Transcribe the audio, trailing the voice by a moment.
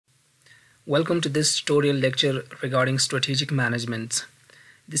Welcome to this tutorial lecture regarding strategic management.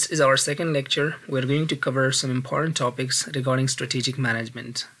 This is our second lecture. We're going to cover some important topics regarding strategic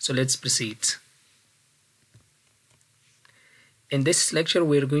management. So let's proceed. In this lecture,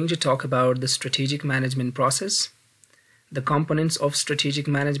 we're going to talk about the strategic management process, the components of strategic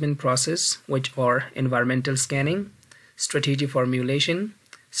management process, which are environmental scanning, strategy formulation,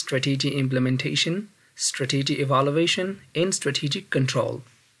 strategy implementation, strategy evaluation, and strategic control.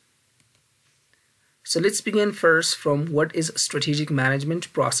 So let's begin first from what is strategic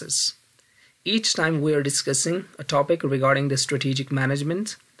management process. Each time we are discussing a topic regarding the strategic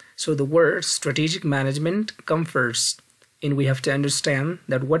management, so the word strategic management comes first, and we have to understand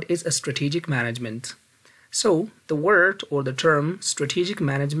that what is a strategic management. So the word or the term strategic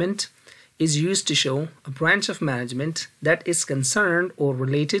management is used to show a branch of management that is concerned or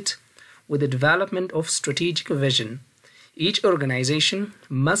related with the development of strategic vision. Each organization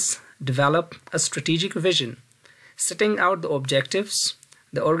must develop a strategic vision, setting out the objectives.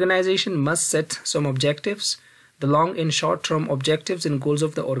 The organization must set some objectives, the long and short-term objectives and goals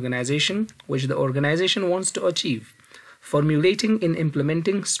of the organization, which the organization wants to achieve, formulating and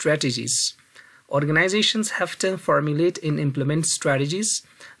implementing strategies. Organizations have to formulate and implement strategies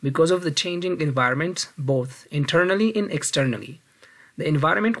because of the changing environment, both internally and externally. The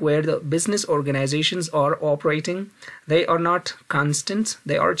environment where the business organizations are operating, they are not constant,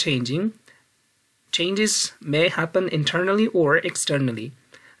 they are changing. Changes may happen internally or externally.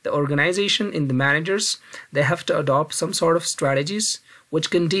 The organization and the managers, they have to adopt some sort of strategies which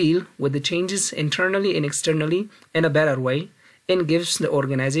can deal with the changes internally and externally in a better way and gives the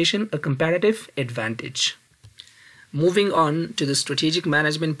organization a competitive advantage. Moving on to the strategic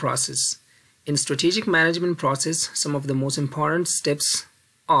management process. In strategic management process, some of the most important steps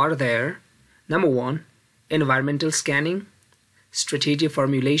are there. Number one, environmental scanning, strategy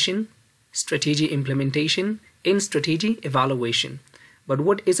formulation, strategy implementation, and strategy evaluation. But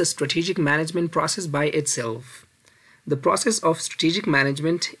what is a strategic management process by itself? The process of strategic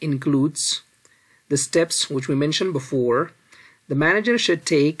management includes the steps which we mentioned before. The manager should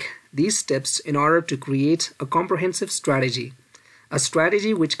take these steps in order to create a comprehensive strategy. A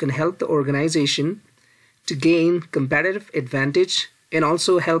strategy which can help the organization to gain competitive advantage and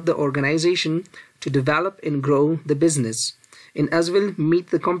also help the organization to develop and grow the business and as well meet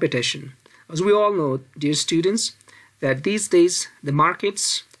the competition. As we all know, dear students, that these days the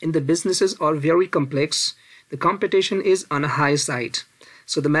markets and the businesses are very complex. The competition is on a high side.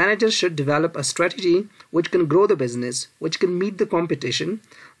 So the manager should develop a strategy which can grow the business, which can meet the competition,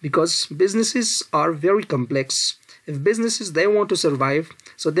 because businesses are very complex. If businesses, they want to survive,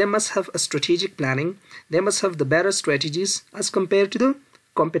 so they must have a strategic planning. They must have the better strategies as compared to the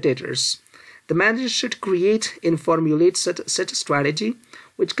competitors. The manager should create and formulate such a strategy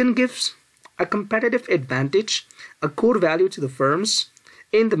which can give a competitive advantage, a core value to the firms,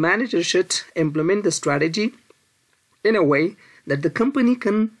 and the manager should implement the strategy in a way that the company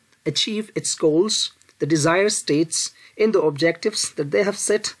can achieve its goals, the desired states, and the objectives that they have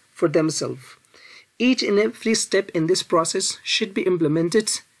set for themselves. Each and every step in this process should be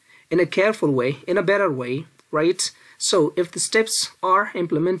implemented in a careful way, in a better way, right? So if the steps are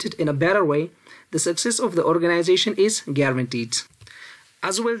implemented in a better way, the success of the organization is guaranteed.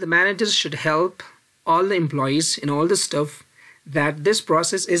 As well, the managers should help all the employees and all the staff that this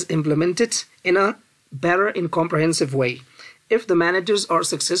process is implemented in a better and comprehensive way. If the managers are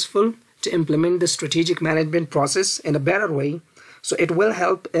successful to implement the strategic management process in a better way, so it will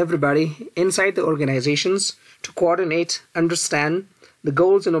help everybody inside the organizations to coordinate, understand the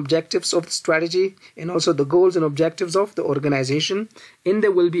goals and objectives of the strategy and also the goals and objectives of the organization, and they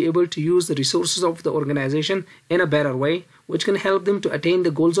will be able to use the resources of the organization in a better way, which can help them to attain the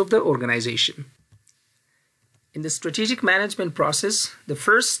goals of the organization. In the strategic management process, the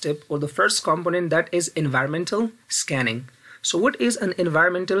first step or the first component, that is environmental scanning. So what is an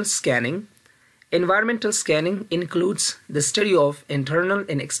environmental scanning? Environmental scanning includes the study of internal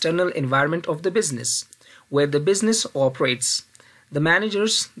and external environment of the business, where the business operates. The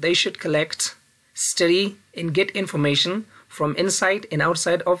managers, they should collect, study, and get information from inside and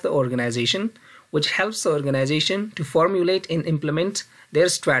outside of the organization, which helps the organization to formulate and implement their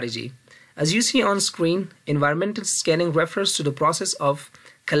strategy. As you see on screen, environmental scanning refers to the process of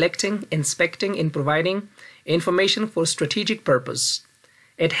collecting, inspecting, and providing information for strategic purpose.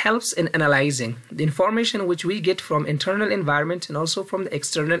 It helps in analyzing the information which we get from internal environment and also from the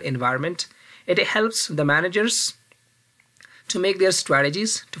external environment. It helps the managers to make their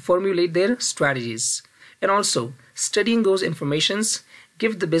strategies, to formulate their strategies. And also, studying those informations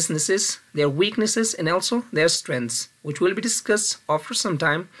give the businesses their weaknesses and also their strengths, which will be discussed after some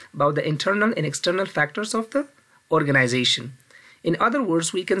time about the internal and external factors of the organization. In other words,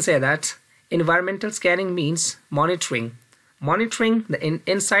 we can say that environmental scanning means monitoring the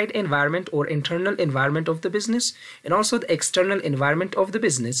inside environment or internal environment of the business and also the external environment of the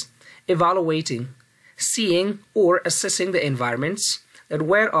business, evaluating, seeing or assessing the environments, that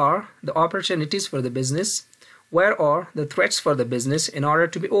where are the opportunities for the business, where are the threats for the business in order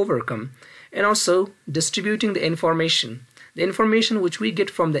to be overcome, and also distributing the information. The information which we get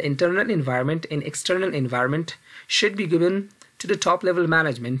from the internal environment and external environment should be given to the top level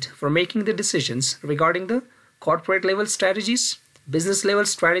management for making the decisions regarding the corporate level strategies, business level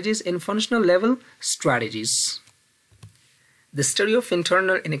strategies, and functional level strategies. The study of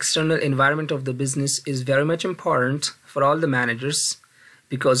internal and external environment of the business is very much important for all the managers,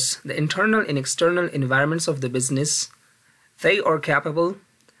 because the internal and external environments of the business, they are capable,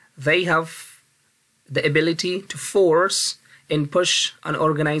 they have the ability to force and push an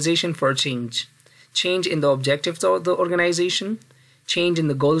organization for change in the objectives of the organization, change in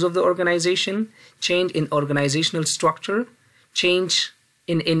the goals of the organization, change in organizational structure, change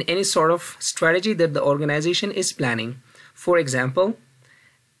in any sort of strategy that the organization is planning. For example,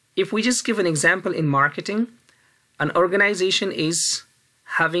 if we just give an example in marketing, an organization is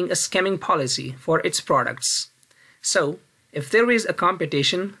having a scamming policy for its products. So if there is a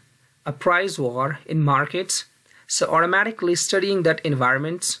competition, a price war in markets, so automatically studying that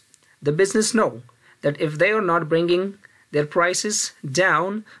environment, the business know that if they are not bringing their prices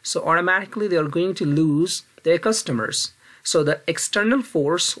down, so automatically they are going to lose their customers. So the external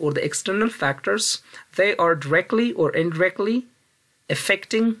force or the external factors, they are directly or indirectly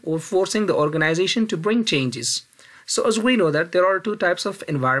affecting or forcing the organization to bring changes. So as we know that there are two types of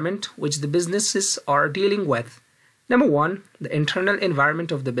environment which the businesses are dealing with. Number one, the internal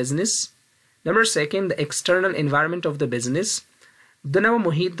environment of the business. Number second, the external environment of the business. दोनों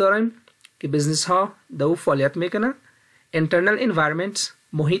मुहित दौरान कि business हा दो फलियत में करना. Internal environment,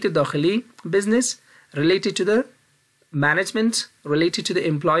 मुहित दाखिली business related to the management, related to the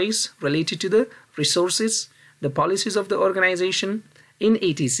employees, related to the resources, the policies of the organization, in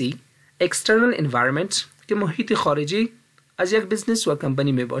etc. External environment कि मुहित खारिजी از یک business و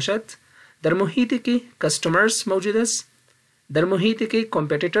company में باشد. در محیطی که customers موجود است، در محیطی که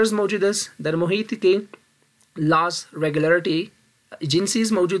competitors موجود است، در محیطی که laws, regularity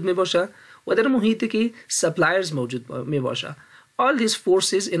agencies موجود می باشه و در محیطی که suppliers موجود می باشه. All these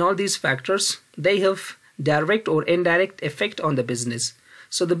forces and all these factors, they have direct or indirect effect on the business.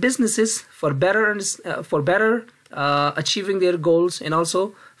 So the businesses, for better achieving their goals and also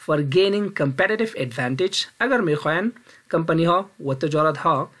for gaining competitive advantage, اگر میخواین کمپانی ها و تجارت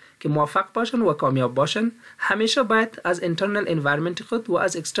ها که موفق باشن و کامیاب باشن، همیشه باید از internal environment خود و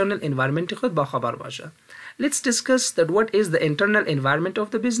از external environment خود باخبر باشه. Let's discuss that what is the internal environment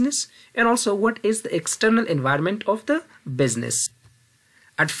of the business and also what is the external environment of the business.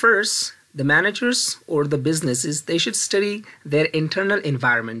 At first, the managers or the businesses, they should study their internal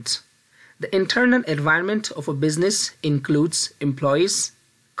environment. The internal environment of a business includes employees,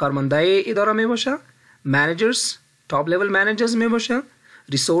 کارمندای اداره می باشه، managers, top level managers می باشه،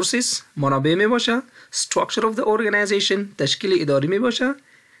 resources, منابع می باشه، structure of the organization، تشکیل اداری می باشه.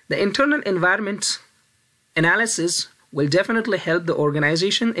 The internal environment analysis will definitely help the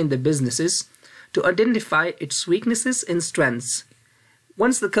organization and the businesses to identify its weaknesses and strengths.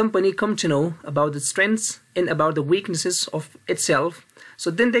 Once the company come to know about the strengths and about the weaknesses of itself, so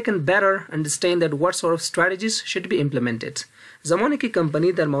then they can better understand that what sort of strategies should be implemented. زمانی که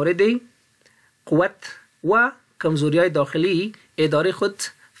کمپانی در مورد قوت و کمزوری‌های داخلی اداره خود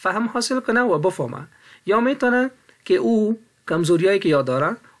فهم حاصل کنه و بفهمه، یا میتونه که او کمزوری‌هایی که یاد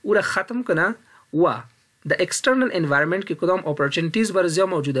داره او را ختم کنه و the external environment که کدام opportunities بر زیاد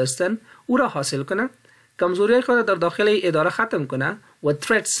موجود هستن او را حاصل کنه، کمزوری‌های خود در داخل اداره ختم کنه و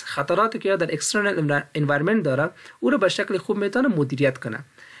threats خطراتی که در external environment داره او را به شکل خوب میتونه مدیریت کنه.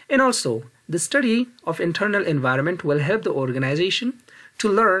 And also, the study of internal environment will help the organization to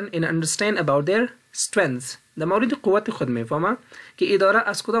learn and understand about their strengths. در مورد قوت خود میفهمه که اداره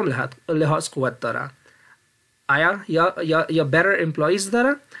از کدام لحاظ قوت داره. آیا یا better employees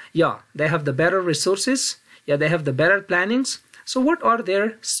داره، یا they have the better resources، یا they have the better plannings. So what are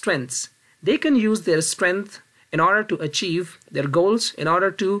their strengths? They can use their strength in order to achieve their goals, in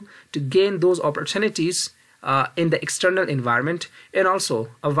order to gain those opportunities in the external environment, and also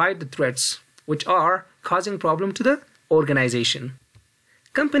avoid the threats which are causing problem to the organization.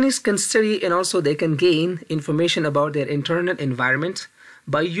 Companies can study and also they can gain information about their internal environment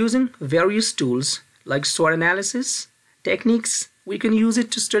by using various tools like SWOT analysis, techniques, we can use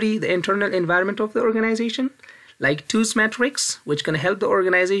it to study the internal environment of the organization, like TOOS metrics, which can help the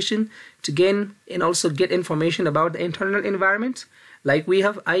organization to gain and also get information about the internal environment, like we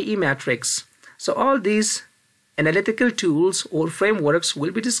have IE metrics. So all these analytical tools or frameworks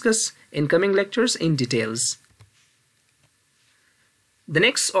will be discussed in coming lectures in details. The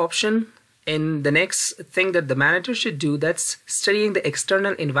next option and the next thing that the manager should do, that's studying the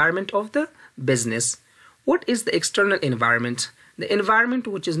external environment of the business. What is the external environment? The environment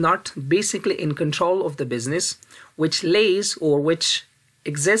which is not basically in control of the business, which lays or which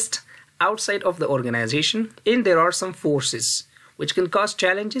exists outside of the organization, and there are some forces which can cause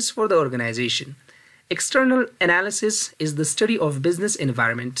challenges for the organization. External analysis is the study of business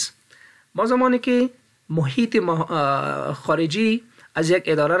environment. ما زمانی که محیط خارجی از یک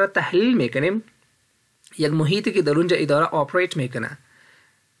اداره را تحلیل میکنیم، یک محیطی که در اونجا اداره آپریت میکنه،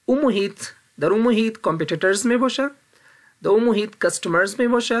 اون محیط در اون محیط کامپیتیتورز می باشه، در اون محیط کستمرز می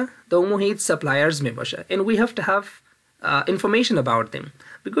باشه، در اون محیط سپلایرز می باشه. And we have to have information about them.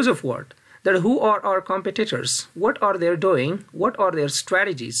 Because of what? That who are our competitors? What are they doing? What are their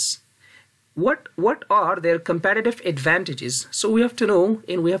strategies? What are their competitive advantages? So we have to know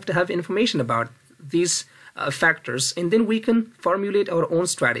and we have to have information about these factors, and then we can formulate our own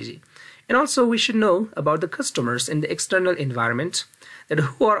strategy. And also we should know about the customers in the external environment, that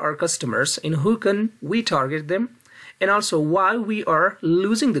who are our customers and who can we target them, and also why we are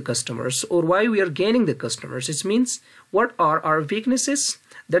losing the customers or why we are gaining the customers. It means what are our weaknesses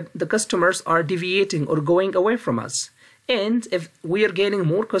that the customers are deviating or going away from us. And if we are gaining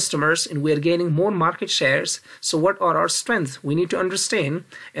more customers and we are gaining more market shares, so what are our strengths? We need to understand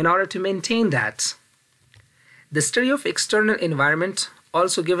in order to maintain that. The study of external environment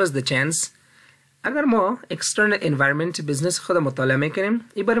also give us the chance. اگر ما external environment business خود مطالعه میکنیم،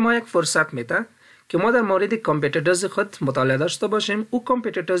 این برای ما یک فرصت میده که ما در مورد کامپیتیتورز خود مطالعه داشته باشیم. او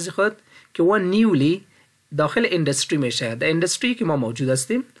کامپیتیتورز خود که و نیولی داخل اندستری میشه، در اندستری که ما موجود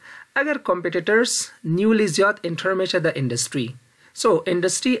هستیم. اگر کامپیتیتورز نیولی زیاد انتر میشه در اندستری، so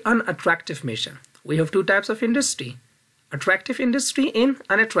industry unattractive میشه. We have two types of industry: attractive industry and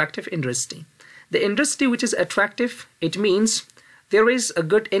unattractive industry. The industry which is attractive, it means there is a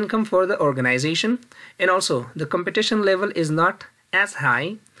good income for the organization, and also the competition level is not as high.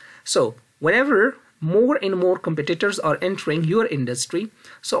 So whenever more and more competitors are entering your industry,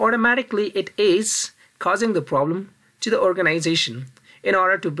 so automatically it is causing the problem to the organization in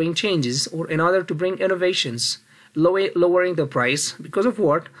order to bring changes or in order to bring innovations, lowering the price. Because of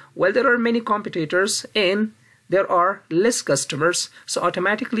what? Well, there are many competitors and there are less customers, so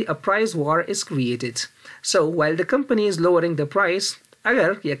automatically a price war is created. So while the company is lowering the price,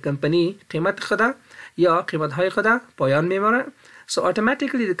 agar ye company qimat khada ya qimat hai khada payan memara, so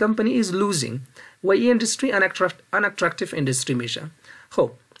automatically the company is losing. Why industry unattractive industry misha. Ho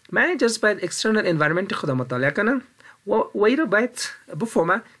managers by the external environment khada mutali'a kana وایره باید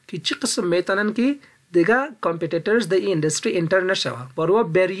بفهمه که چی قسم میتونن که دیگه کامپیتیتورز در این اندستری انتر نشوه، برای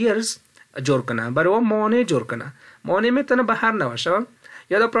بریرز جور کنه، برای مانع جور کنه. مانع میتونه به هر نوع شوه،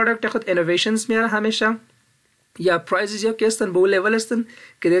 یا در پرودکت خود انوویشنز میاره همیشه، یا پرایزز یا که هستن به اون لیول هستن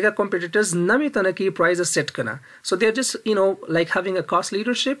که دیگه کامپیتیتورز نمیتونه که پرایز سیت کنه. So they're just like having a cost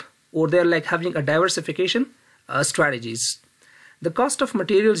leadership, or they're like having a diversification strategies. The cost of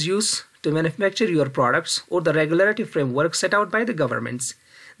materials used to manufacture your products, or the regulatory framework set out by the governments.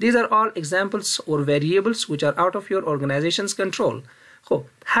 These are all examples or variables which are out of your organization's control. خب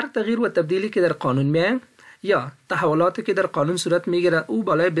هر تغییر و تبدیلی که در قانون میاد یا تحولاتی که در قانون صورت میگیره او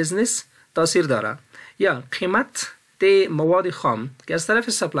بالای بزنس تاثیر داره، یا قیمت ته مواد خام که از طرف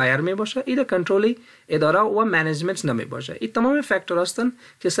سپلایر می باشه این کنترل اداره و منیجمنت نمی باشه. این تمام فاکتور هستن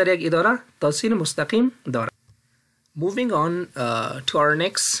که سر یک اداره تاثیر مستقیم داره. Moving on to our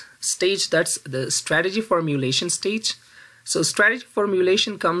next stage, that's the strategy formulation stage. So strategy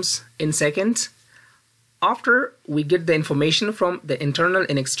formulation comes in second. After we get the information from the internal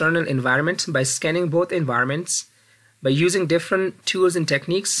and external environment by scanning both environments, by using different tools and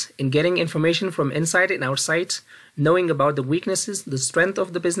techniques in getting information from inside and outside, knowing about the weaknesses, the strength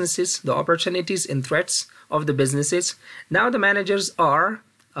of the businesses, the opportunities and threats of the businesses, now the managers are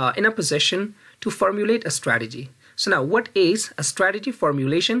in a position to formulate a strategy. So now what is a strategy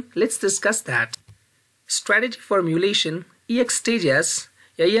formulation? Let's discuss that. Strategy formulation एक stages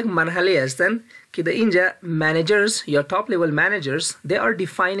या एक मरहले हस्तन कि the inja managers, your top level managers, they are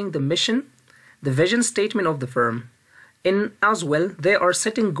defining the mission, the vision statement of the firm. And as well they are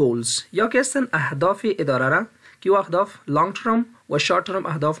setting goals. या कैसन अहदाफ इदारा कि वो अहदाफ long term व short term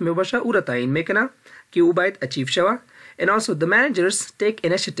अहदाफ में बशा उरताइन में कना कि वो बायत achieve शवा. And also the managers take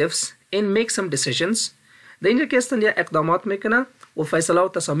initiatives and make some decisions. در اینجا که هستن یا اقدامات میکنه و فیصله و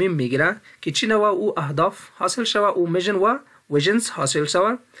تصامیم میگیره که چی نوع او اهداف حاصل شوه او میژن و visions حاصل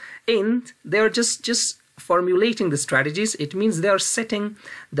شوه. And they are just formulating the strategies. It means they are setting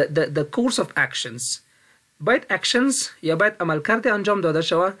the course of actions. باید actions یا باید عملکرد انجام داده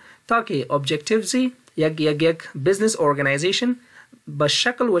شوه تا که objectives یک business organization به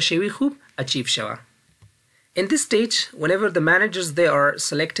شکل و شیوه خوب achieve شوه. In this stage, whenever the managers they are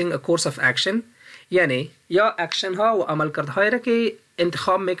selecting a course of action, یعنی یا اکشن ها و عملکردهای را که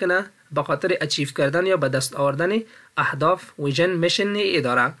انتخاب میکنه به خاطر اچیو کردن یا به دست آوردن اهداف ویژن میشن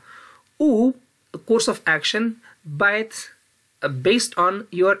اداره، او course of action باید based on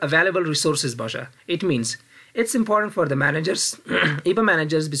your available resources باشه. It means it's important for the managers ای به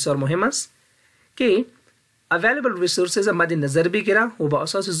managers بسیار مهم است که available resources مد نظر بگیره و با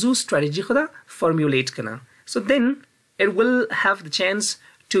اساس زو استراتژی خود فرمولیت کنه. So then it will have the chance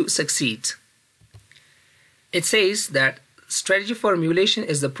to succeed. It says that strategy formulation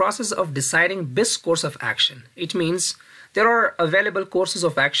is the process of deciding best course of action. It means there are available courses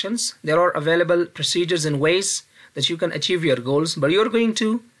of actions, there are available procedures and ways that you can achieve your goals, but you're going to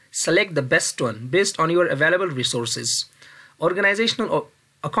select the best one based on your available resources.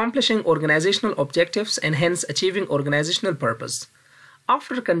 Accomplishing organizational objectives and hence achieving organizational purpose.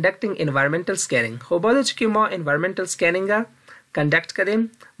 After conducting environmental scanning, خب بعد که ما environmental scanning conduct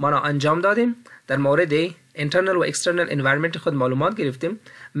کردیم، ما انجام دادیم، در مورد internal و external environment خود معلومات گرفتیم.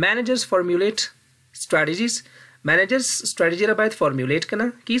 Managers formulate strategies. Managers strategy را باید formulate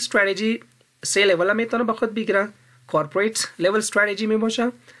کنه که strategy سه level میتونه به خود بگیره. Corporate level strategy می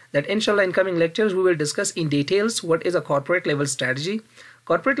باشه that inshallah in coming lectures we will discuss in details what is a corporate level strategy.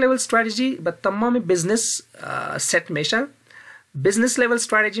 Corporate level strategy به تمام business set میشه. Business level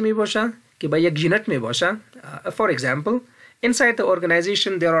strategy می باشه که با یک unit می باشه. For example, inside the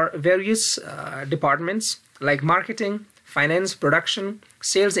organization there are various departments like marketing, finance, production,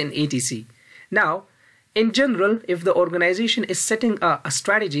 sales and etc. Now, in general, if the organization is setting a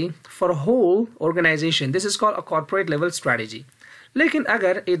strategy for a whole organization, this is called a corporate level strategy. लेकिन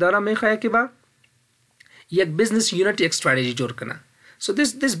अगर इदारा में खाया कि बा एक business unit एक strategy जोड़ करना. So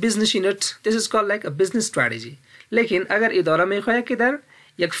this business unit, this is called like a business strategy. लेकिन अगर इदारा में खाया कि दर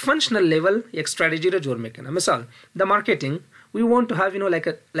एक functional level एक strategy रा जोड़ में करना. मिसाल, the marketing, we want to have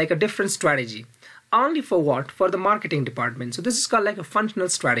like a different strategy. Only for what? For the marketing department. So this is called like a functional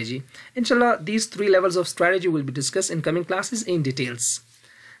strategy. Inshallah, these three levels of strategy will be discussed in coming classes in details.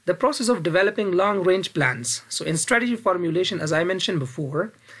 The process of developing long-range plans. So in strategy formulation, as I mentioned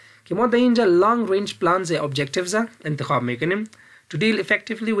before, कि मोदा इंजा long-range plans या objectives इंतखाब में to deal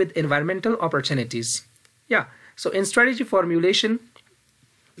effectively with environmental opportunities. Yeah. So in strategy formulation,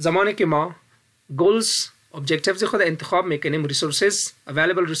 ज़माने के माँ goals, objectives खुदा इंतखाब में resources,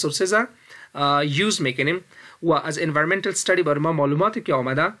 available resources use mechanism as environmental study bar ma malumat kya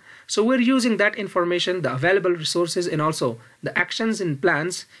amada. So we're using that information, the available resources and also the actions and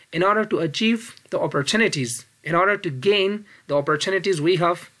plans in order to achieve the opportunities, in order to gain the opportunities we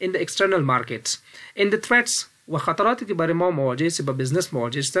have in the external markets. In the threats wa khatarat ke bare ma mawajeh se ba business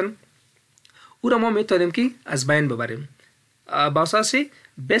mawajeh stan ura ma metodem ki as bayan babarim basa se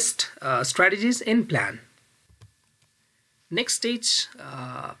best strategies and plan. Next stage,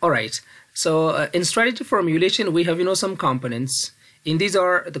 alright. So in strategy formulation, we have some components. In these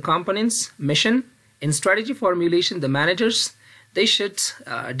are the components, mission. In strategy formulation, the managers, they should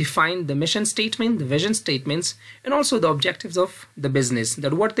define the mission statement, the vision statements, and also the objectives of the business,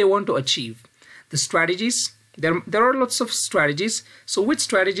 that what they want to achieve. The strategies, there are lots of strategies. So which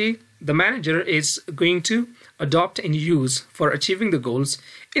strategy the manager is going to adopt and use for achieving the goals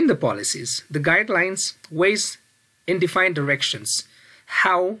in the policies, the guidelines, ways, in defined directions,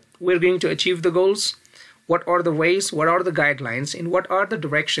 how we're going to achieve the goals, what are the ways, what are the guidelines, and what are the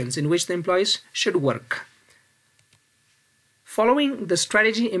directions in which the employees should work. Following the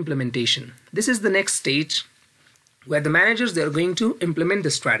strategy implementation, this is the next stage where the managers, they are going to implement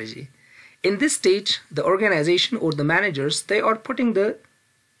the strategy. In this stage, the organization or the managers, they are putting the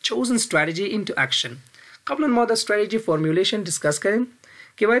chosen strategy into action. قبل ما the strategy formulation discuss करें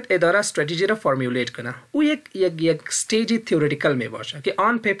कि बात इदारा strategy रा formulate करना वो एक stage theoretical में बाशा कि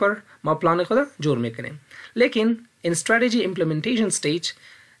on paper माँ plan खुदा जोर में करें लेकिन in strategy implementation stage,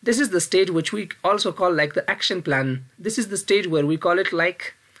 this is the stage which we also call like the action plan. This is the stage where we call it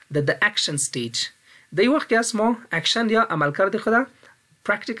like the action stage. दी वक्त क्या स्मो action या अमल कर दे खुदा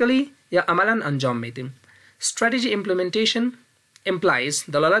practically या अमलन अंजाम में दें. Strategy implementation implies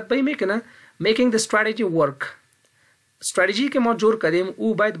दलालत भाई में करना making the strategy work. strategy के मौ जोर करें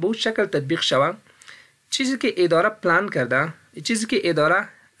वो बात बहुत शक्ल तदबीक शवा चीज़ के इदारा plan करदा चीज़ के इदारा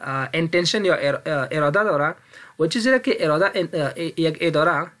intention یا اراده داره و چیزی را که یک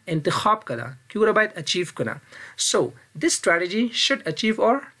اداره انتخاب کنه که او را باید اچیو کنه. So this strategy should achieve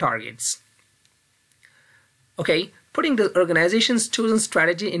our targets. Okay, putting the organization's chosen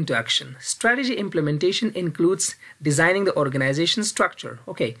strategy into action. Strategy implementation includes designing the organization structure.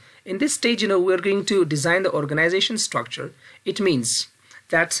 Okay, in this stage, we're going to design the organization structure. It means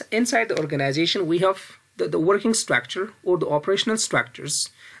that inside the organization we have the working structure or the operational structures,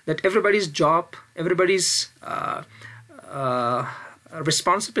 that everybody's job, everybody's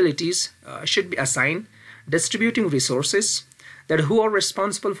responsibilities should be assigned, distributing resources, that who are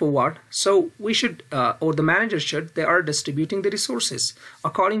responsible for what. So we should, or the manager should, they are distributing the resources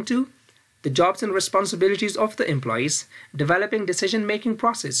according to the jobs and responsibilities of the employees, developing decision-making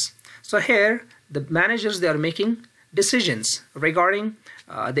process. So here, the managers, they are making decisions regarding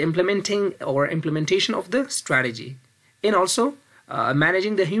the implementation of the strategy, and also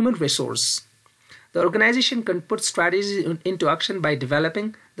managing the human resource. The organization can put strategies into action by developing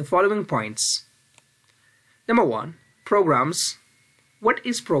the following points. Number 1, programs. What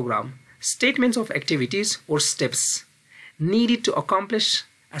is program? Statements of activities or steps needed to accomplish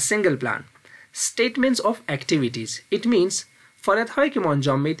a single plan. Statements of activities. It means فعالیت هایی که ما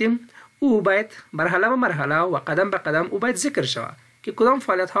انجام میدیم او باید مرحله به مرحله و قدم به قدم او باید ذکر شود که کدام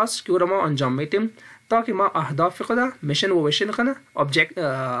فعالیت هاست که او را ما انجام میدیم تا که ما اهداف خود میشن و ویژن خود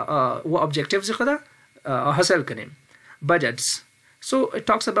و objectives خود حاصل کنیم. Budgets. So it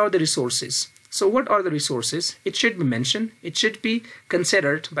talks about the resources. So what are the resources? It should be mentioned. It should be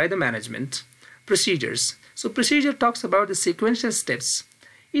considered by the management. Procedures. So procedure talks about the sequential steps.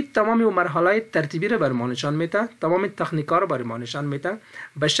 این تمامی مرحله ترتیبی را بر ما نشان میده، تمامی تکنیک‌ها را بر ما نشان میده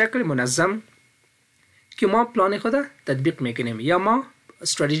به شکل منظم که ما پلان خود تطبیق میکنیم یا ما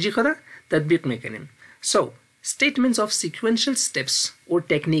استراتژی خود تطبیق میکنیم. So statements of sequential steps or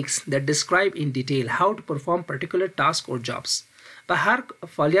techniques that describe in detail how to perform particular tasks or jobs. به هر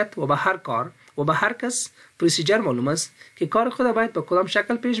فعالیت و به هر کار و به هر کس پروسیجر معلوم است که کار خود باید به کدام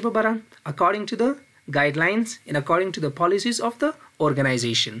شکل پیش ببرن according to the guidelines and according to the policies of the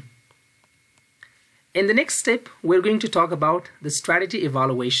organization. In the next step, we're going to talk about the strategy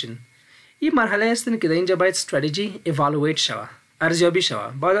evaluation. این مرحله است که در اینجا باید strategy evaluate شود، ارزیابی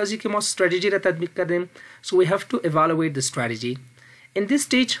شود. بعد از اینکه ما strategy را تطبیق کردیم, so we have to evaluate the strategy. In this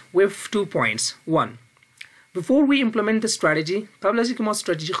stage, we have 2 points. 1. Before we implement the strategy, قبل از اینکه ما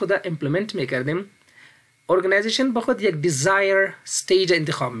strategy خود implement میکردیم, organization با خود یک desire stage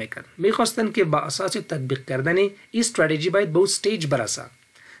انتخاب میکرد. میخواستن که با اساس تطبیق کردن این strategy باید به اون stage برسه.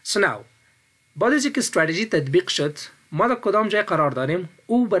 So now, بعد از اینکه strategy تطبیق شد, ما در کدام جای قرار داریم,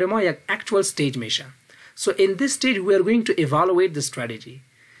 او برای ما یک actual stage میشه. So in this stage we are going to evaluate the strategy.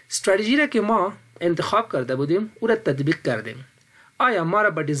 strategy را که ما انتخاب کرده بودیم, او را تطبیق کردیم. آیا ما را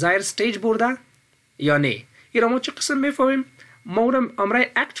به desire stage برده یا نه؟ این را ما چه قسم میفهمیم؟ ما امرای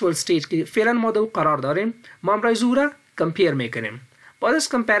actual stage که فعلا ما در قرار داریم, ما امرای زورا کمپیر میکنیم. بعد از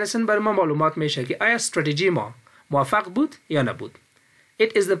کمپیریسن بر ما معلومات میشه که آیا استراتژی ما موفق بود یا نبود.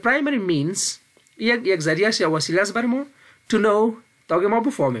 It is the primary means, یک ذریعه یا وسیله است بر ما to know, تا که ما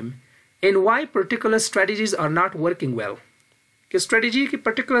بفهمیم and why particular strategies are not working well. که استراتژی که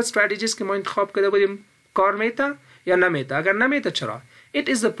particular strategies که ما انتخاب کرده بودیم کار میتا یا نمیتا. اگر نمیتا چرا؟ It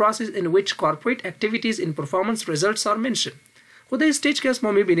is the process in which corporate activities in performance results are mentioned. خود استیج که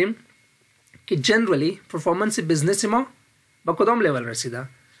ما میبینیم که generally performance business ما با کدام لیول رسیده.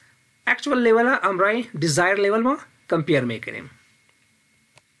 actual لیول امرای desire لیول ما کمپیر میکنیم.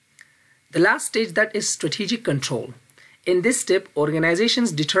 The last stage, that is strategic control. In this step, organizations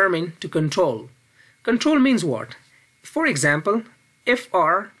determine to control. Control means what? For example, if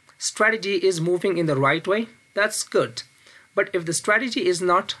our strategy is moving in the right way, that's good. But if the strategy is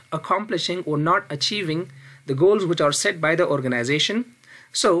not accomplishing or not achieving the goals which are set by the organization,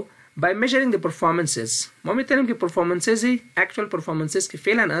 so by measuring the performances, ما میتونیم که performances actual performances که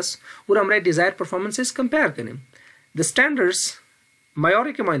فعلا است و امرای desired performances compare کنیم. The standards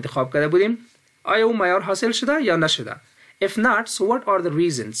معیاری که ما انتخاب کرده بودیم آیا اون معیار حاصل شده یا نشده؟ If not, so what are the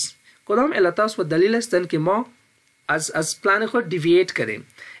reasons? کدام علت و دلیل هستند که ما از پلان خود deviate کردیم.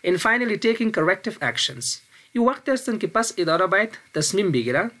 And finally taking corrective actions. این وقت هستند که پس اداره باید تصمیم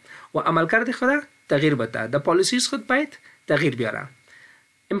بگیره و عملکرد خود تغییر بده. The policies خود باید تغییر بیاره.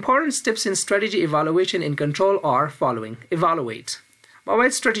 Important steps in strategy evaluation and control are following. Evaluate. ما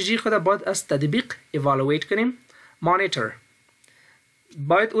باید استراتژی خود باید از تطبیق evaluate کنیم. Monitor.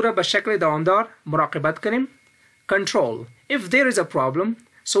 باید او را به شکل دوامدار مراقبت کنیم. Control. If there is a problem,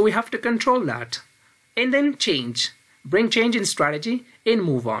 so we have to control that. And then change. Bring change in strategy and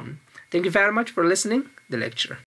move on. Thank you very much for listening to the lecture.